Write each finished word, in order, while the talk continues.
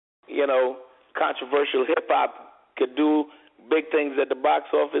controversial hip hop could do big things at the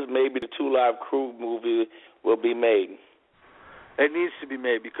box office, maybe the Two Live Crew movie will be made. It needs to be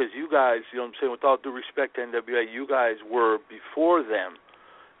made because you guys, you know what I'm saying, with all due respect to N.W.A, you guys were before them.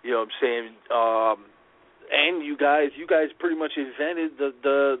 You know what I'm saying? And you guys pretty much invented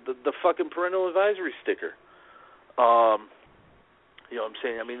the fucking parental advisory sticker. You know what I'm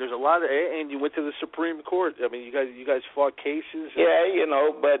saying? I mean, there's a lot of, and you went to the Supreme Court. I mean, you guys fought cases. Yeah,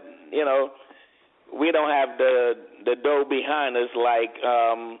 but we don't have the dough behind us like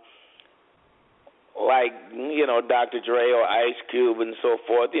Dr. Dre or Ice Cube and so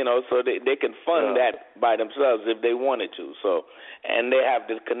forth. So they can fund that by themselves if they wanted to. So, and they have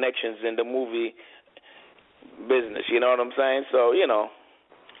the connections in the movie business. You know what I'm saying? So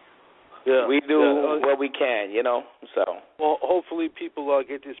we do what we can. So. Well, hopefully people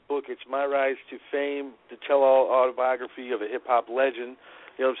get this book. It's My Rise to Fame, the tell-all autobiography of a hip-hop legend.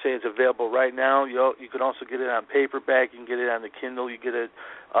 You know what I'm saying? It's available right now. You can also get it on paperback. You can get it on the Kindle. You get it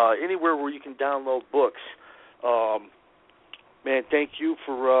anywhere where you can download books. Man, thank you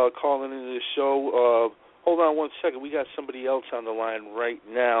for calling into the show. Hold on one second. We got somebody else on the line right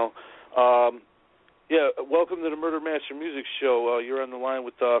now. Welcome to the Murder Master Music Show. You're on the line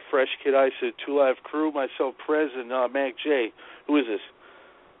with Fresh Kid Ice, Two Live Crew, myself, Prez, and Mac J. Who is this?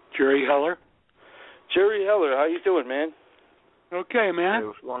 Jerry Heller. Jerry Heller, how you doing, man? Okay, man. Hey,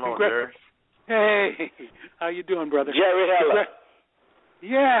 what's going on, Jerry? Hey, how you doing, brother? Jerry Heller.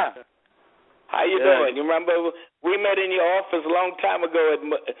 Yeah. How you doing? You remember we met in your office a long time ago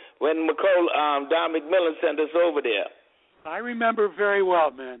when Don McMillan sent us over there. I remember very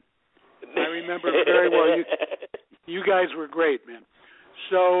well, man. I remember very well. You guys were great, man.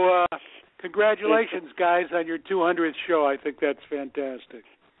 So congratulations, guys, on your 200th show. I think that's fantastic.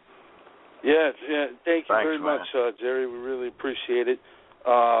 Yeah. Thanks very much, Jerry. We really appreciate it.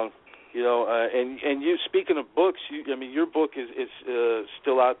 And you, speaking of books, your book is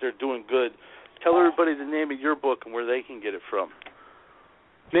still out there doing good. Tell everybody the name of your book and where they can get it from.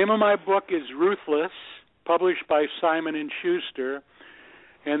 Name of my book is Ruthless, published by Simon & Schuster,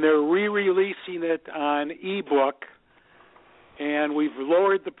 and they're re-releasing it on ebook, and we've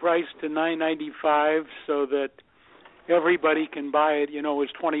lowered the price to $9.95 so that everybody can buy it. It was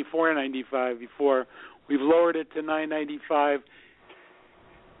 $24.95 before. We've lowered it to $9.95.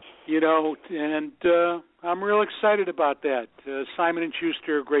 And I'm real excited about that. Simon &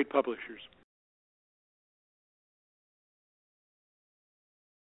 Schuster are great publishers.